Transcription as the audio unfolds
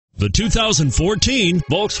The 2014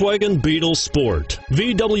 Volkswagen Beetle Sport.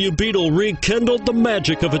 VW Beetle rekindled the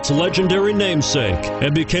magic of its legendary namesake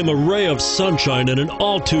and became a ray of sunshine in an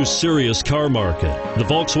all-too-serious car market. The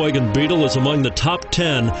Volkswagen Beetle is among the top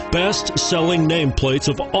 10 best-selling nameplates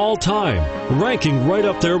of all time, ranking right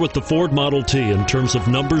up there with the Ford Model T in terms of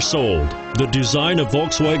numbers sold. The design of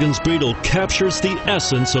Volkswagen's Beetle captures the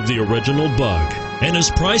essence of the original bug and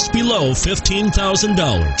is priced below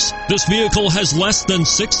 $15,000. This vehicle has less than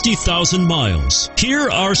 60,000 miles. Here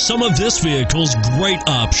are some of this vehicle's great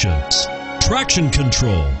options: traction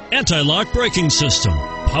control, anti-lock braking system,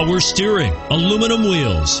 power steering, aluminum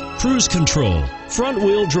wheels, cruise control,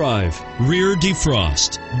 front-wheel drive, rear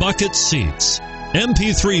defrost, bucket seats,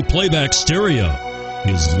 MP3 playback stereo.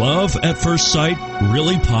 Is love at first sight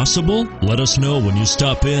really possible? Let us know when you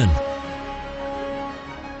stop in.